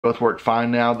both work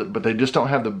fine now, but they just don't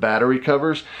have the battery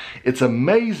covers. It's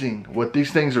amazing what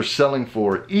these things are selling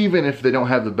for, even if they don't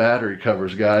have the battery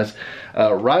covers, guys.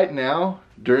 Right now,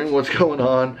 during what's going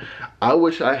on, I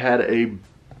wish I had a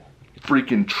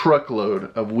freaking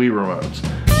truckload of Wii remotes.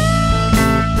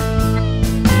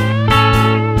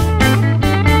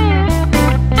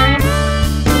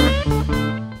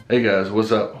 Hey guys,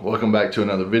 what's up? Welcome back to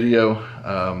another video.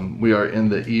 We are in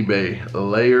the eBay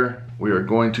layer. We are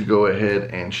going to go ahead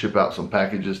and ship out some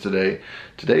packages today.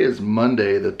 Today is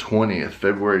Monday the 20th,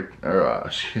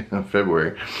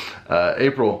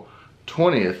 April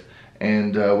 20th,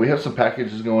 and we have some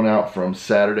packages going out from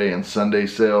Saturday and Sunday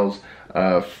sales.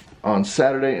 On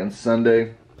Saturday and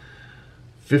Sunday,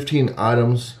 15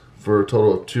 items for a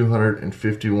total of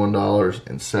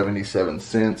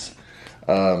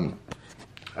 $251.77.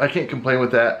 I can't complain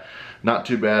with that. Not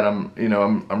too bad.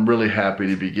 I'm really happy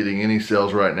to be getting any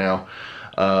sales right now.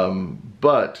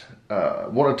 But I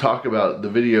want to talk about the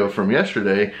video from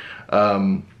yesterday.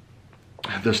 The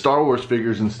Star Wars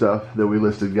figures and stuff that we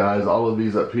listed, guys. All of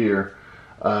these up here.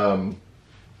 We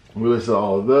listed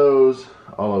all of those.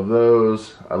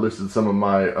 I listed some of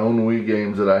my own Wii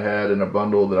games that I had in a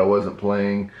bundle that I wasn't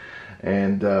playing.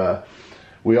 And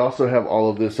we also have all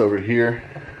of this over here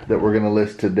that we're going to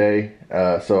list today.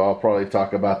 So I'll probably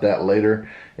talk about that later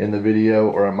in the video,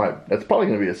 or that's probably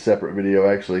going to be a separate video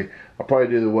actually. I'll probably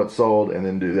do the what sold and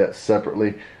then do that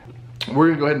separately. We're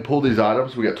going to go ahead and pull these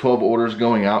items. We got 12 orders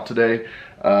going out today.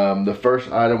 The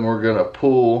first item we're going to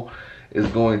pull is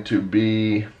going to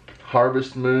be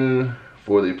Harvest Moon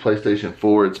for the PlayStation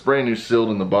 4. It's brand new, sealed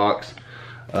in the box.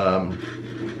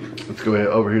 Let's go ahead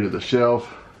over here to the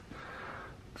shelf.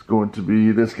 It's going to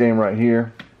be this game right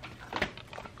here.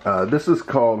 This is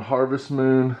called Harvest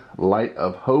Moon Light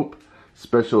of Hope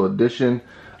Special Edition.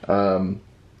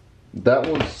 That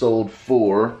one sold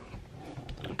for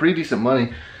pretty decent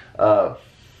money.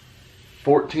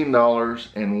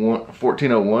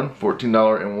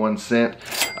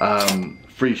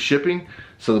 $14.01. Free shipping.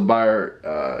 So the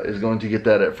buyer is going to get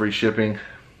that at free shipping.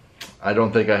 I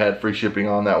don't think I had free shipping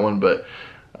on that one, but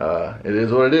it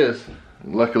is what it is.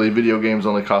 Luckily, video games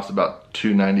only cost about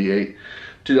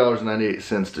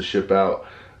 $2.98 to ship out.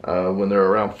 When they're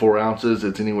around 4 ounces,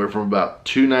 it's anywhere from about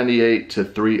 $2.98 to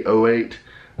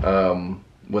 $3.08.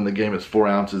 When the game is 4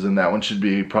 ounces, and that one should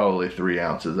be probably 3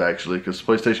 ounces actually, because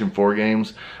PlayStation 4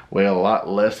 games weigh a lot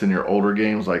less than your older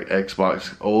games, like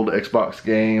old Xbox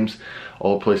games,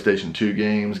 old PlayStation 2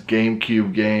 games,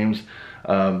 GameCube games.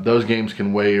 Those games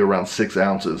can weigh around 6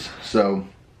 ounces. So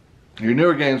your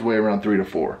newer games weigh around 3 to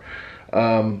 4.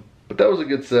 But that was a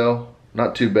good sale,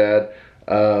 not too bad.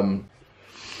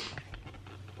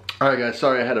 Alright guys,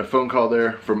 sorry I had a phone call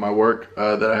there from my work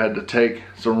that I had to take.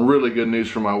 Some really good news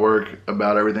from my work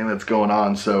about everything that's going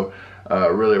on, so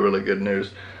really good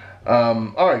news.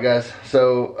 Alright guys,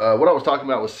 so what I was talking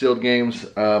about was sealed games.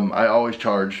 I always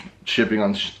charge shipping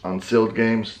on sealed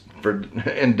games for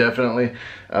indefinitely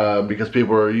because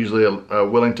people are usually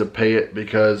willing to pay it,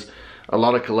 because a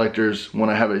lot of collectors want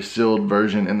to have a sealed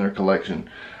version in their collection.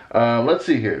 Let's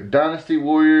see here. Dynasty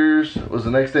Warriors was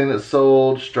the next thing that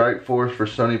sold. Strike Force for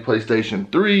Sony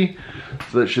PlayStation 3.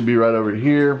 So that should be right over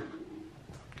here.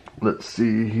 Let's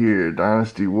see here.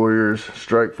 Dynasty Warriors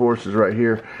Strike Force is right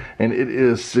here. And it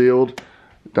is sealed.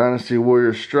 Dynasty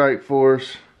Warriors Strike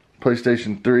Force,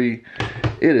 PlayStation 3.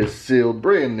 It is sealed,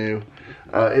 brand new.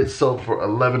 It sold for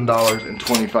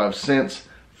 $11.25.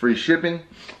 Free shipping.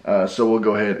 So we'll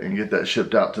go ahead and get that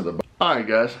shipped out to the box. Alright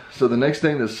guys, so the next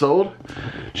thing that's sold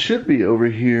should be over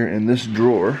here in this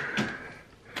drawer.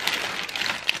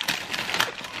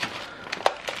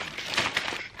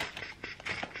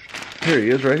 Here he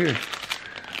is right here.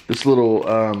 This little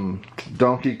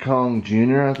Donkey Kong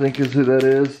Jr., I think is who that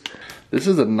is. This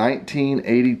is a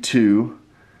 1982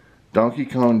 Donkey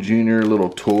Kong Jr. little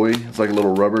toy. It's like a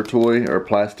little rubber toy or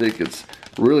plastic. It's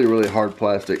really hard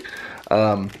plastic.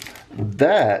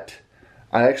 That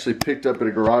I actually picked up at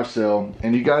a garage sale,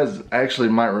 and you guys actually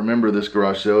might remember this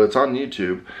garage sale. It's on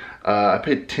YouTube. I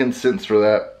paid 10 cents for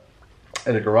that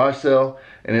at a garage sale,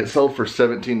 and it sold for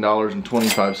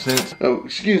 $17.25. Oh,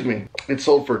 excuse me. It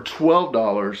sold for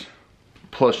 $12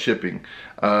 plus shipping.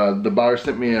 The buyer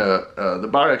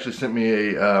actually sent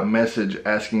me a message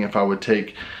asking if I would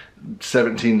take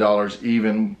 $17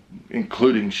 even,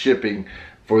 including shipping,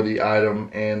 for the item,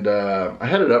 and I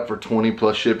had it up for 20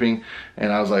 plus shipping,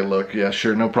 and I was like, look, yeah,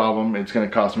 sure, no problem. It's going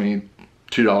to cost me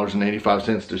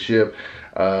 $2.85 to ship.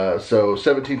 So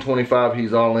 $17.25,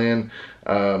 he's all in.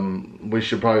 We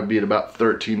should probably be at about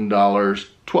 $13, $12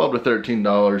 to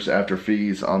 $13 after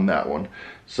fees on that one.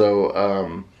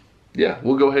 So yeah,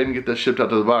 we'll go ahead and get that shipped out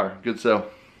to the buyer. Good sale.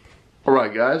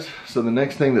 Alright guys, so the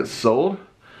next thing that sold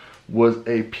was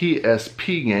a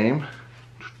PSP game.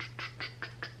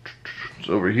 It's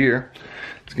over here.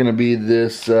 It's going to be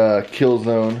this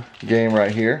Killzone game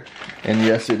right here. And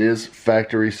yes, it is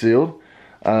factory sealed.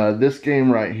 This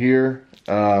game right here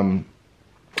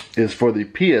is for the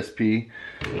PSP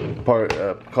part,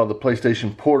 called the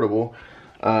PlayStation Portable.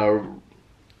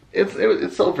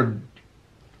 It sold for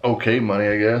okay money,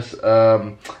 I guess.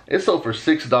 It sold for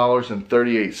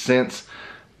 $6.38.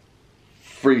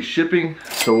 Free shipping,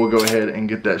 so we'll go ahead and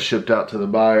get that shipped out to the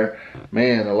buyer.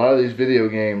 Man, a lot of these video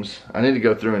games, I need to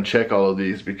go through and check all of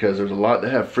these because there's a lot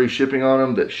that have free shipping on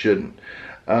them that shouldn't.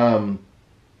 Yeah,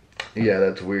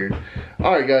 that's weird.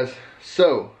 Alright guys,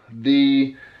 so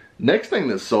the next thing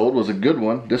that sold was a good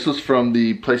one. This was from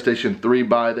the PlayStation 3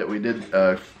 buy that we did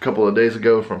a couple of days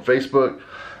ago from Facebook.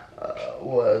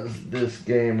 Was this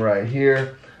game right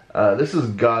here. This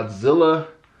is Godzilla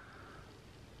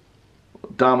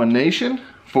Domination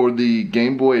for the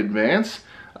Game Boy Advance.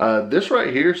 This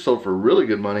right here sold for really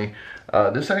good money.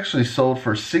 This actually sold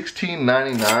for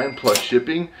 $16.99 plus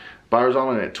shipping. Buyers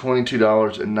on it at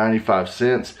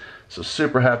 $22.95. So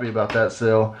super happy about that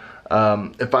sale.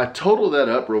 If I total that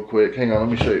up real quick, hang on,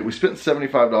 let me show you. We spent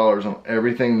 $75 on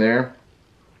everything there.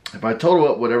 If I total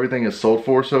up what everything is sold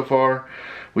for so far,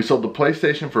 we sold the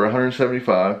PlayStation for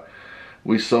 $175.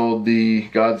 We sold the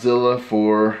Godzilla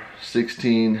for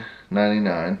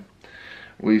 $16.99.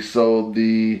 We sold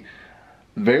the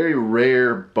very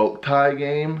rare bow tie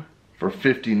game for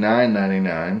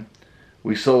 $59.99.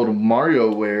 We sold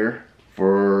MarioWare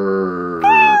for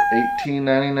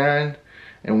 $18.99.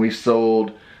 And we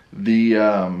sold the,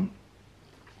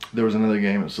 there was another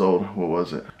game that sold, what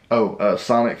was it? Oh,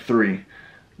 Sonic 3.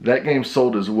 That game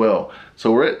sold as well.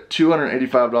 So we're at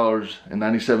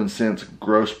 $285.97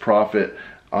 gross profit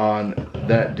on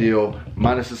that deal,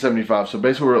 minus the 75. So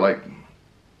basically we're at like,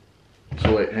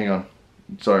 so wait, hang on.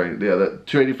 Sorry, yeah, that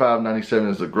 $285.97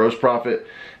 is the gross profit.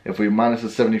 If we minus the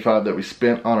 75 that we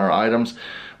spent on our items,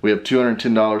 we have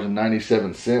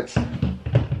 $210.97.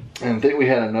 And I think we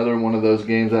had another one of those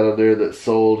games out of there that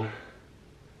sold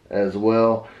as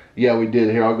well. Yeah, we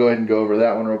did. Here, I'll go ahead and go over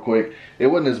that one real quick. It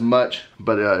wasn't as much,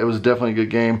 but it was definitely a good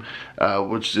game,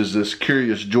 which is this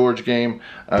Curious George game.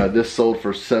 This sold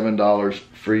for $7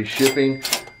 free shipping.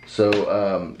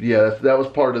 So, yeah, that was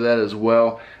part of that as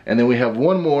well. And then we have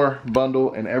one more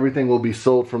bundle, and everything will be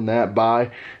sold from that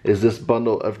buy is this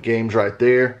bundle of games right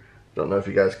there. Don't know if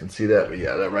you guys can see that, but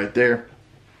yeah, that right there.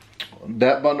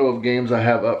 That bundle of games I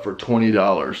have up for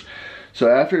 $20. So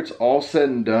after it's all said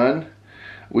and done,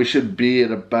 we should be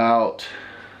at about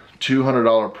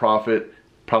 $200 profit,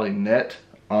 probably net,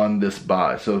 on this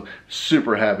buy. So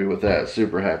super happy with that,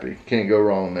 super happy. Can't go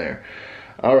wrong there.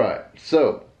 Alright,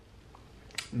 so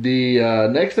the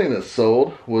next thing that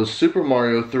sold was Super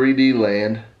Mario 3D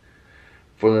Land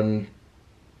for the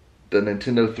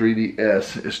Nintendo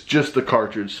 3DS. It's just the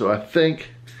cartridge, so I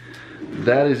think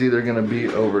that is either going to be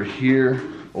over here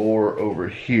or over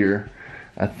here.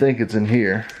 I think it's in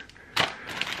here.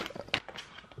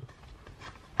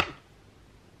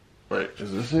 Wait,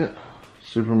 is this it?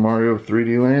 Super Mario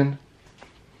 3D Land?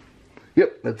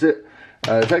 Yep, that's it.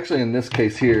 It's actually in this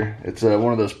case here. It's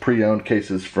one of those pre-owned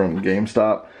cases from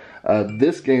GameStop.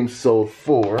 This game sold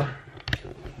for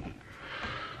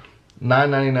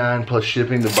 $9.99 plus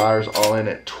shipping. The buyer's all in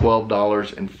at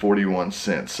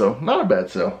 $12.41. So not a bad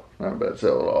sale. Not a bad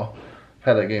sale at all.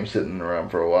 Had that game sitting around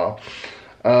for a while.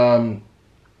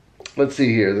 Let's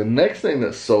see here. The next thing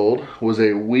that sold was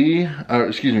a Wii,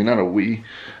 excuse me, not a Wii,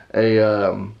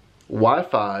 a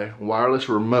Wi-Fi wireless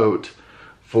remote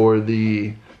for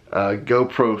the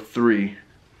GoPro 3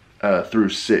 through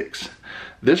 6.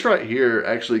 This right here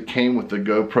actually came with the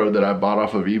GoPro that I bought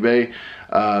off of eBay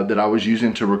that I was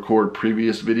using to record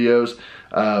previous videos.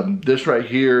 This right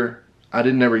here, I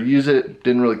didn't ever use it,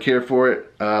 didn't really care for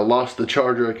it. Lost the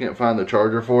charger, I can't find the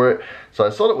charger for it. So I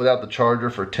sold it without the charger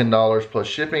for $10 plus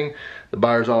shipping. The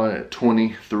buyer's on it at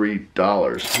 $23.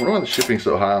 I wonder why the shipping's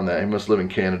so high on that. He must live in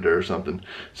Canada or something.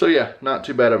 So yeah, not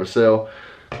too bad of a sale.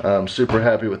 Super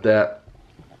happy with that.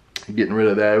 Getting rid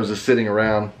of that. It was just sitting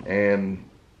around, and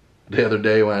the other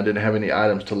day when I didn't have any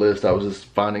items to list, I was just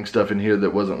finding stuff in here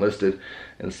that wasn't listed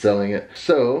and selling it.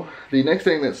 So the next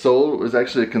thing that sold was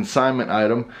actually a consignment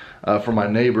item for my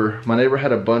neighbor. My neighbor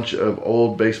had a bunch of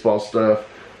old baseball stuff,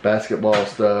 basketball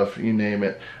stuff, you name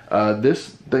it. This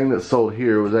thing that sold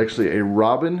here was actually a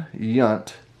Robin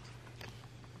Yount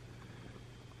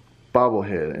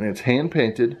bobblehead, and it's hand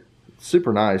painted,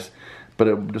 super nice, but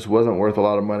it just wasn't worth a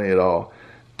lot of money at all.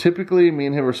 Typically, me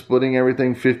and him are splitting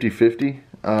everything 50-50.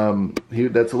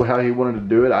 That's how he wanted to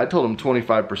do it. I told him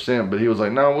 25%, but he was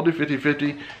like, no, we'll do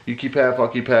 50-50. You keep half, I'll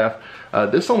keep half.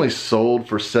 This only sold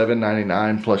for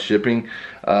 $7.99 plus shipping.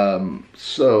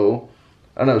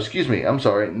 Excuse me, I'm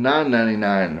sorry,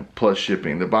 $9.99 plus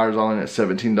shipping. The buyer's all in at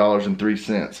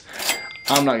 $17.03.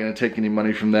 I'm not gonna take any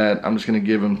money from that. I'm just gonna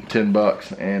give him 10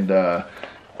 bucks, and I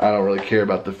don't really care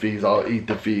about the fees. I'll eat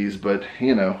the fees, but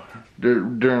you know,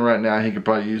 during right now, he could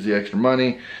probably use the extra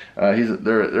money.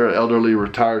 They're an elderly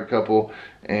retired couple,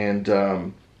 and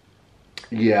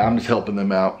yeah, I'm just helping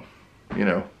them out, you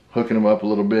know, hooking them up a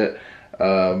little bit,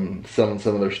 selling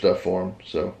some of their stuff for them.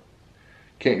 So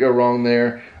can't go wrong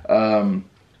there.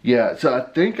 Yeah, so I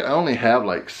think I only have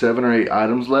like 7 or 8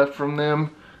 items left from them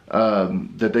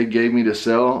that they gave me to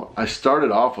sell. I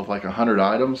started off with like 100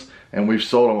 items, and we've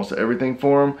sold almost everything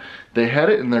for them. They had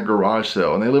it in their garage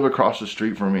sale, and they live across the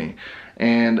street from me.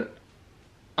 And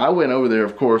I went over there,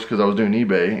 of course, because I was doing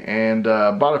eBay, and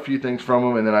bought a few things from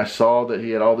him, and then I saw that he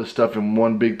had all this stuff in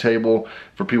one big table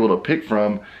for people to pick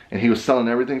from, and he was selling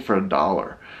everything for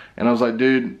 $1. And I was like,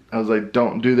 dude,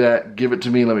 don't do that. Give it to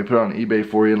me. Let me put it on eBay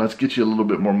for you, and let's get you a little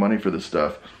bit more money for this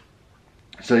stuff.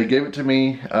 So he gave it to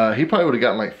me. He probably would have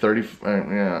gotten like 30,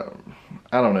 yeah,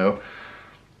 I don't know.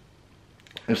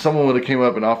 If someone would have came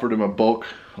up and offered him a bulk,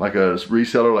 like a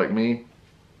reseller like me,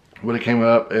 would have came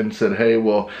up and said, hey,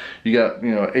 well, you got,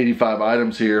 you know, 85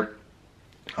 items here.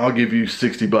 I'll give you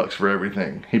 60 bucks for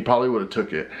everything. He probably would have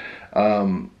took it.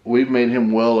 We've made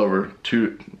him well over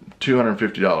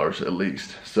 $250 at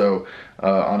least, so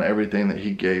on everything that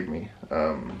he gave me,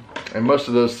 and most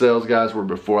of those sales, guys, were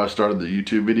before I started the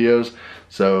YouTube videos,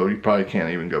 so you probably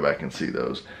can't even go back and see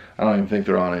those. I don't even think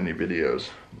they're on any videos.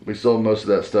 We sold most of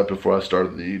that stuff before I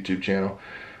started the YouTube channel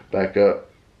back up.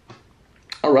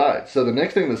 Alright, so the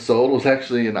next thing that sold was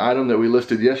actually an item that we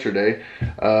listed yesterday,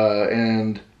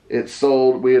 and it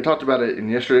sold, we had talked about it in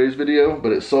yesterday's video,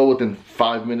 but it sold within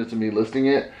 5 minutes of me listing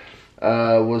it.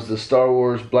 Was the Star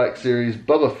Wars Black Series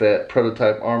Boba Fett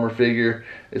prototype armor figure.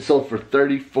 It sold for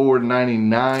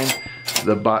 $34.99.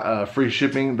 The free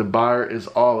shipping. The buyer is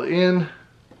all in,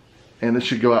 and this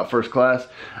should go out first class.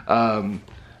 The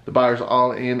buyer's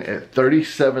all in at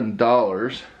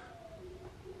 $37.09.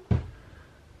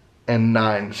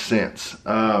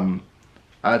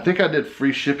 I think I did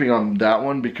free shipping on that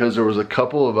one because there was a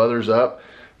couple of others up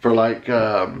for like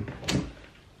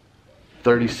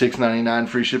 $36.99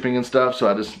 free shipping and stuff, so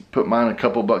I just put mine a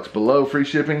couple bucks below free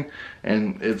shipping,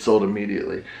 and it sold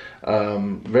immediately.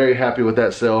 Very happy with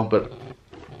that sale, but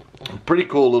pretty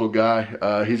cool little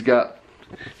guy. He's got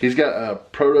a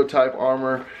prototype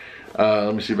armor.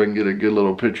 Let me see if I can get a good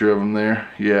little picture of him there.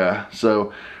 Yeah,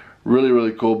 so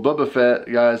really cool. Boba Fett,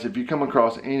 guys, if you come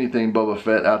across anything Boba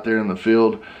Fett out there in the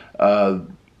field,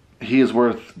 he is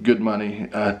worth good money.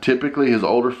 Typically his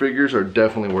older figures are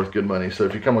definitely worth good money, so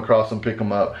if you come across them, pick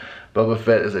them up. Boba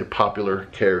Fett is a popular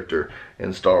character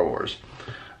in Star Wars.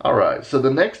 Alright, so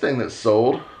the next thing that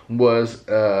sold was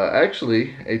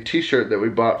actually a t-shirt that we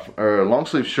bought, or a long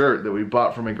sleeve shirt that we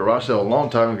bought from a garage sale a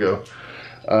long time ago.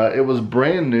 It was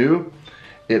brand new.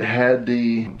 It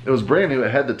was brand new. It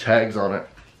had the tags on it.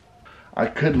 I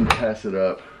couldn't pass it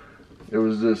up. It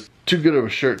was just too good of a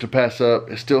shirt to pass up.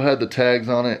 It still had the tags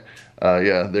on it.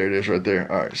 Yeah, there it is right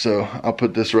there. All right, so I'll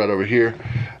put this right over here.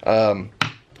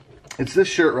 It's this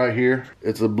shirt right here.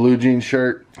 It's a blue jean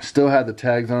shirt. Still had the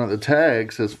tags on it. The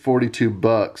tag says 42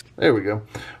 bucks. There we go.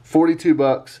 42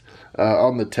 bucks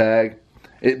on the tag.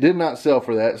 It did not sell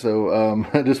for that, so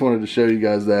I just wanted to show you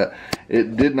guys that.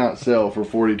 It did not sell for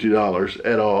 $42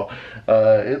 at all.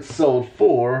 It sold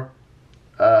for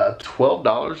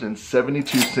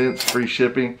 $12.72 free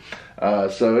shipping.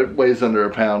 So it weighs under a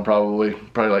pound, probably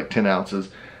like 10 ounces.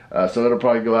 So it'll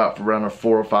probably go out for around a $4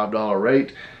 or $5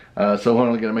 rate. So I'm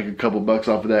only gonna make a couple bucks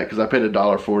off of that because I paid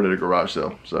 $1 for it at a garage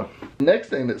sale. So next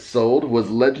thing that sold was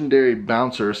Legendary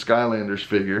Bouncer Skylanders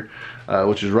figure,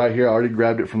 which is right here. I already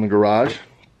grabbed it from the garage.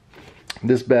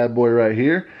 This bad boy right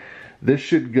here. This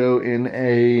should go in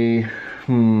a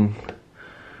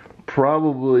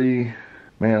probably,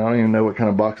 man, I don't even know what kind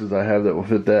of boxes I have that will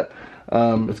fit that.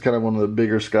 It's kind of one of the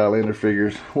bigger Skylander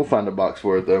figures. We'll find a box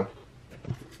for it though.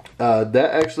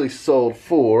 That actually sold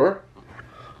for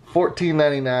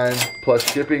 $14.99 plus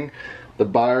shipping. The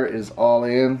buyer is all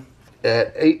in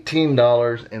at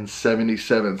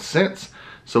 $18.77.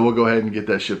 So we'll go ahead and get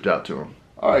that shipped out to him.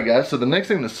 Alright guys, so the next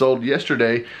thing that sold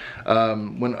yesterday,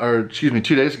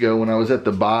 2 days ago when I was at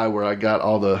the buy where I got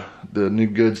all the new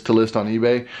goods to list on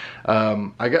eBay,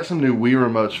 I got some new Wii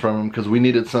remotes from them because we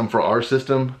needed some for our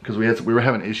system because we were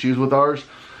having issues with ours.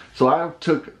 So I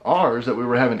took ours that we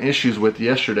were having issues with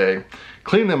yesterday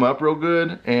clean them up real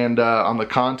good and on the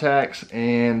contacts,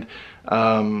 and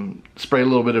spray a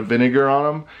little bit of vinegar on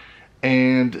them,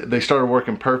 and they started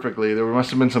working perfectly. There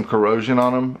must have been some corrosion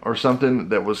on them or something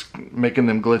that was making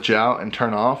them glitch out and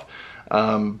turn off.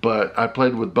 But I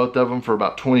played with both of them for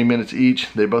about 20 minutes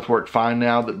each. They both work fine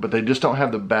now, but they just don't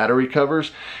have the battery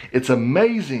covers. It's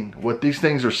amazing what these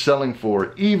things are selling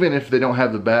for, even if they don't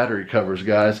have the battery covers,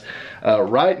 guys.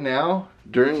 Right now,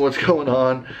 during what's going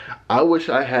on, I wish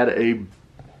I had a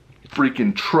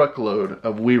freaking truckload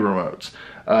of Wii remotes.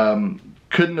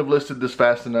 Couldn't have listed this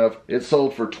fast enough. It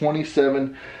sold for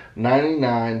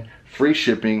 $27.99, free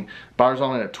shipping. Buyers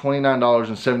only at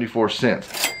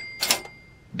 $29.74.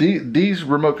 These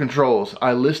remote controls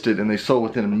I listed and they sold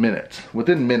within minutes.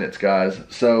 Within minutes, guys.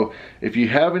 So if you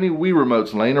have any Wii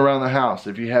remotes laying around the house,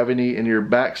 if you have any in your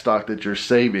back stock that you're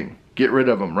saving, get rid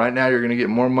of them. Right now you're gonna get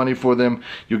more money for them.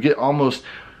 You'll get almost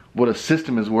what a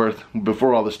system is worth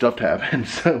before all this stuff happened.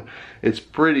 So it's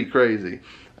pretty crazy.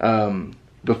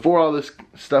 Before all this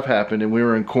stuff happened and we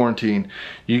were in quarantine,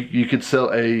 you could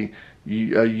sell a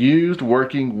used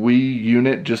working Wii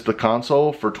unit, just the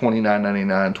console, for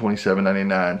 $29.99,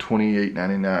 $27.99,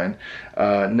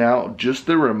 $28.99. Now just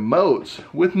the remotes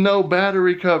with no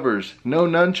battery covers, no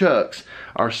nunchucks,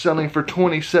 are selling for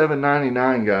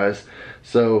 $27.99, guys.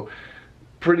 So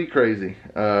pretty crazy.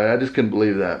 I just couldn't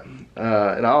believe that.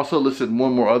 And I also listed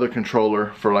one more other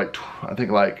controller for like, I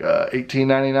think like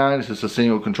 $18.99. It's just a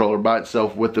single controller by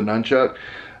itself with the nunchuck.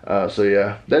 So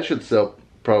yeah, that should sell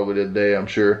probably today, I'm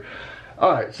sure.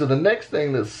 Alright, so the next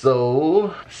thing that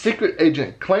sold, Secret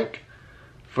Agent Clank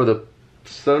for the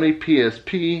Sony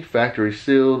PSP, factory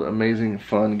sealed, amazing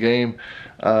fun game.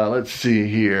 Let's see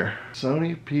here.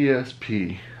 Sony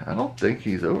PSP. I don't think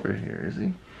he's over here, is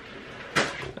he?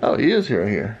 Oh, he is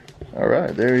here.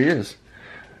 Alright, there he is.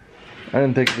 I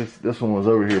didn't think this one was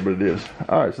over here, but it is.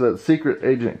 Alright, so that's Secret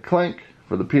Agent Clank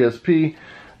for the PSP.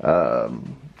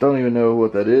 Don't even know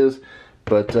what that is,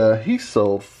 but he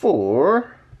sold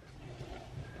for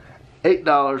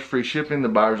 $8, free shipping. The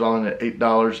buyer's all in at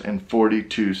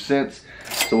 $8.42.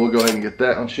 So we'll go ahead and get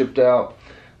that one shipped out.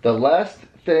 The last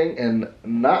thing and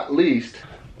not least,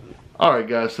 alright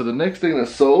guys, so the next thing that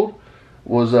sold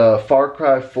was Far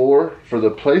Cry 4 for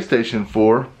the PlayStation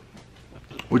 4,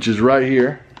 which is right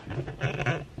here.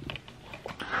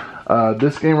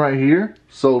 This game right here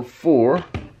sold for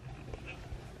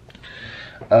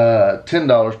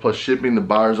 $10 plus shipping. The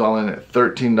buyer's all in at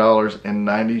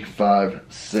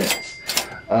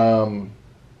 $13.95.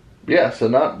 Yeah, so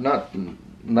not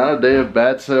a day of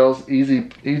bad sales.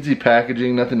 Easy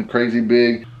packaging, nothing crazy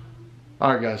big.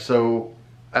 Alright guys, so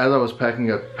as I was packaging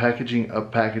up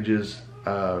packages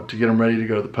to get them ready to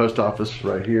go to the post office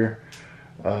right here,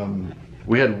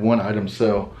 we had one item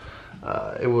sell.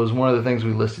 It was one of the things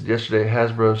we listed yesterday,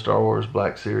 Hasbro Star Wars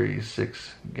Black Series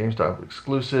 6 GameStop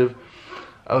exclusive.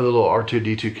 Oh, the little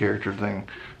R2-D2 character thing.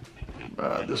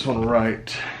 This one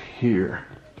right here.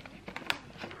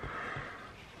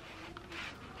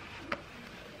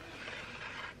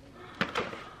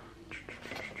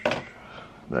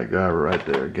 That guy right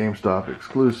there, GameStop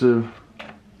exclusive.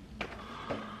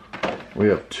 We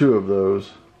have 2 of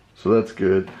those, so that's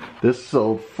good. This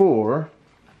sold for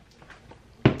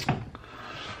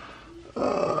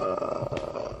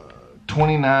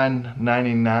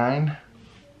 $29.99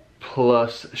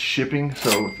 plus shipping,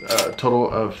 so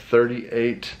total of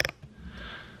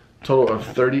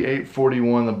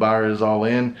 $38.41. The buyer is all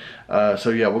in. So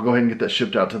yeah, we'll go ahead and get that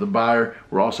shipped out to the buyer.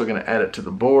 We're also going to add it to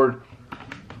the board.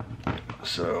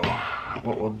 So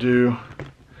what we'll do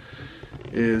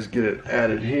is get it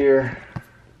added here.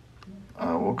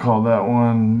 We'll call that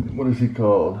one, what is he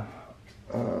called?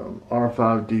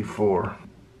 R5D4.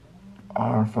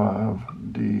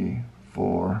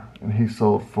 R5D4, and he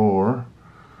sold for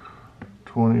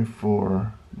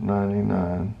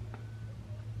 $24.99.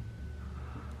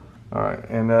 Alright,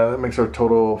 and that makes our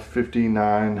total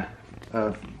 $60.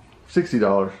 A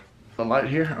light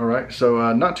here, alright,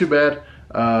 so not too bad,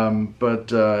 but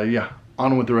yeah,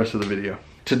 on with the rest of the video.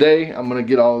 Today, I'm going to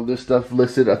get all of this stuff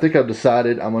listed. I think I've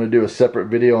decided I'm going to do a separate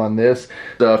video on this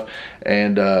stuff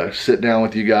and sit down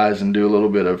with you guys and do a little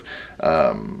bit of,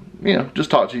 you know, just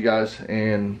talk to you guys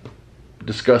and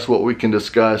discuss what we can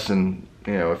discuss, and,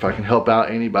 you know, if I can help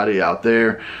out anybody out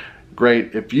there,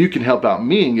 great. If you can help out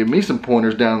me and give me some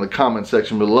pointers down in the comment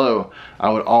section below, I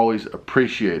would always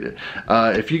appreciate it.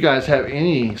 If you guys have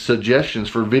any suggestions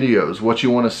for videos, what you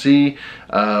want to see,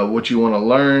 what you want to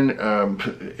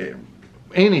learn,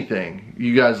 anything,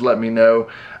 you guys let me know,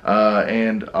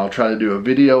 and I'll try to do a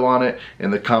video on it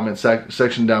in the comment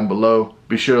section down below.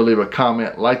 Be sure to leave a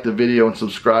comment, like the video, and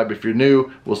subscribe if you're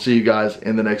new. We'll see you guys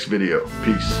in the next video.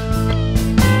 Peace.